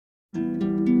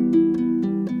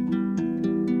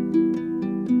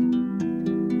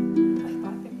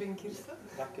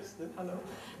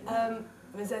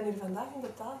We zijn hier vandaag in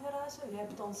de Taalgarage. Jij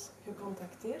hebt ons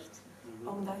gecontacteerd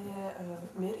omdat jij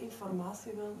meer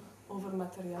informatie wil over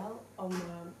materiaal om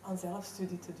aan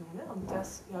zelfstudie te doen, hè? Om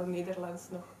thuis jouw Nederlands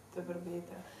nog te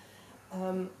verbeteren.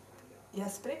 Jij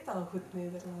spreekt al goed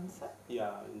Nederlands, hè?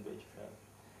 Ja, een beetje veel.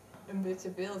 Een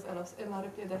beetje veel zelfs. En waar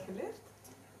heb je dat geleerd?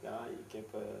 Ja, ik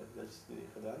heb dat studie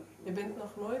gedaan. Je bent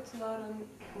nog nooit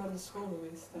naar de school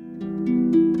geweest, hè?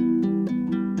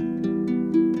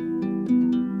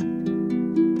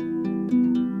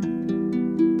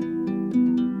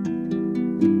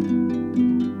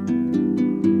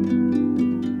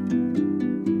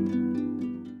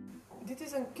 Dit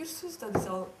is een cursus, dat is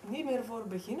al niet meer voor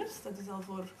beginners, dat is al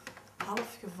voor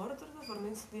halfgevorderden, voor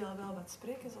mensen die al wel wat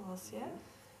spreken zoals jij.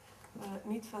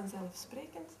 Niet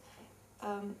vanzelfsprekend.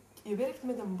 Je werkt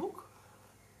met een boek,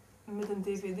 met een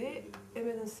dvd en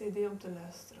met een cd om te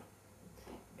luisteren.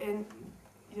 En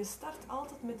je start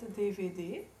altijd met de dvd.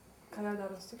 Ik ga jou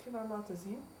daar een stukje van laten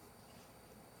zien.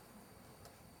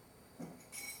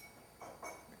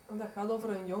 En dat gaat over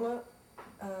een jongen.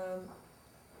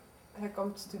 Hij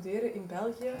komt studeren in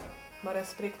België, maar hij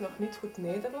spreekt nog niet goed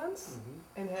Nederlands.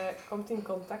 En hij komt in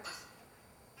contact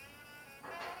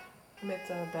met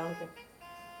Belgen.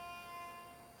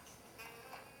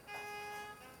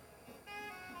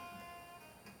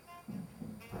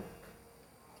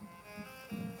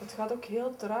 Het gaat ook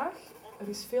heel traag. Er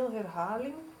is veel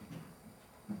herhaling.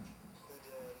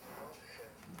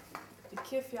 Ik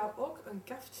geef jou ook een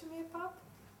kaftje mee, pap.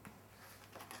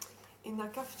 In dat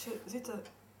kaftje zitten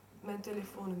mijn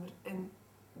telefoonnummer en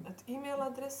het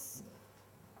e-mailadres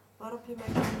waarop je mij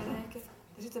kan bereiken.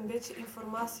 Er zit een beetje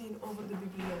informatie in over de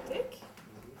bibliotheek.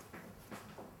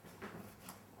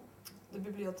 De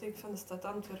bibliotheek van de stad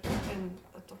Antwerpen en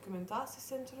het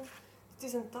documentatiecentrum. Het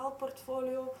is een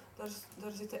taalportfolio,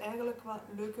 daar zitten eigenlijk wat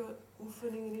leuke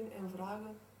oefeningen in en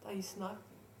vragen dat je eens na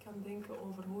kan denken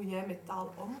over hoe jij met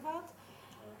taal omgaat.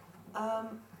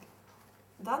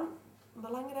 Dan,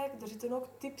 belangrijk, er zitten ook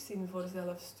tips in voor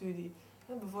zelfstudie.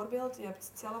 Bijvoorbeeld, je hebt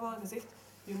het zelf al gezegd,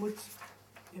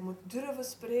 je moet durven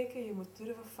spreken, je moet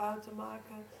durven fouten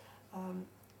maken.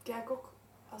 Kijk ook,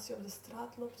 als je op de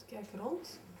straat loopt, kijk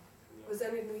rond. We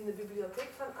zijn hier nu in de bibliotheek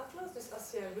van Atlas, dus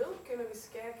als jij wil, kunnen we eens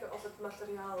kijken of het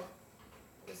materiaal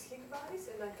beschikbaar is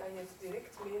en dan kan je het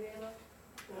direct meenemen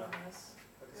naar huis.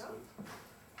 Dat is Ja? goed.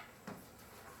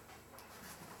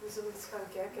 We zullen eens gaan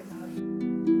kijken daar.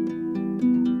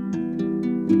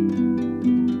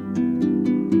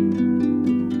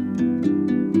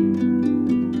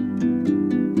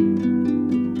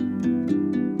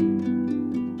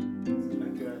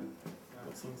 Dankjewel. Ja,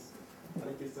 tot ziens. Kan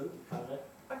ik iets doen? Ga weg.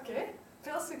 Oké,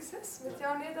 veel succes met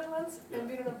jouw Nederlands en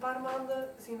binnen een paar maanden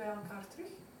zien wij elkaar terug.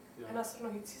 Ja. En als er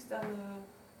nog iets is, dan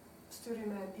stuur je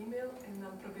mij een e-mail en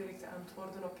dan probeer ik te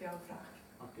antwoorden op jouw vraag.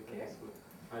 Oké, dat is goed.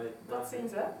 Allee, Tot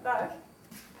ziens, hè. Dag.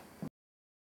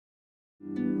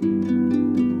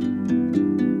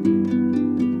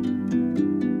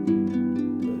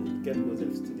 Ik heb mijn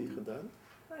zelfstudie gedaan.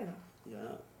 Ah ja.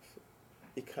 Ja,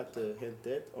 ik had geen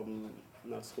tijd om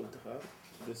naar school te gaan.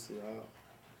 Dus ja,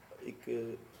 ik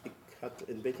had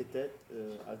een beetje tijd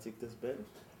als ik dus ben.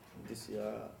 Dus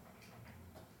ja,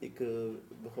 ik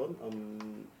begon om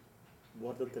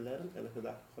woorden te leren, elke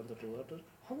dag 100 woorden.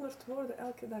 100 woorden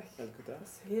elke dag. Elke dag. Dat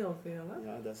is heel veel, hè?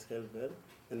 Ja, dat is heel veel.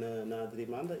 En na 3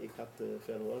 maanden, ik had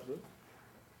veel woorden.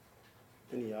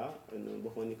 En ja, en dan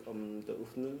begon ik om te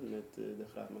oefenen met de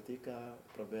grammatica,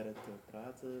 proberen te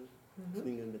praten,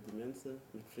 oefeningen met de mensen,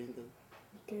 met vrienden.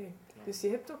 Oké, dus je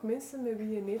hebt ook mensen met wie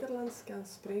je Nederlands kan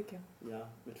spreken? Ja,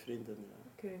 met vrienden, ja.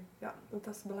 Oké, ja, want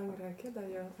dat is belangrijk, hè? Dat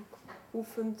je ook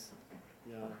oefent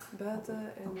Ja,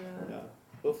 buiten en... ja.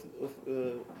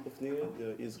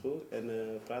 Oefeningen is goed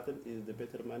en praten is de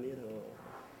betere manier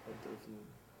om te oefenen.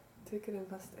 Zeker en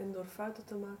vast. En door fouten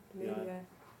te maken leer jij.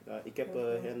 Ja, ik heb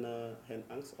geen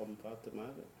angst om fouten te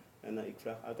maken. En ik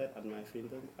vraag altijd aan mijn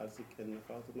vrienden, als ik een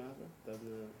fout maak, dan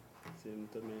ze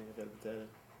moeten mij wel vertellen.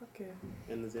 Oké.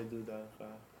 En zij doen dat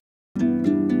graag.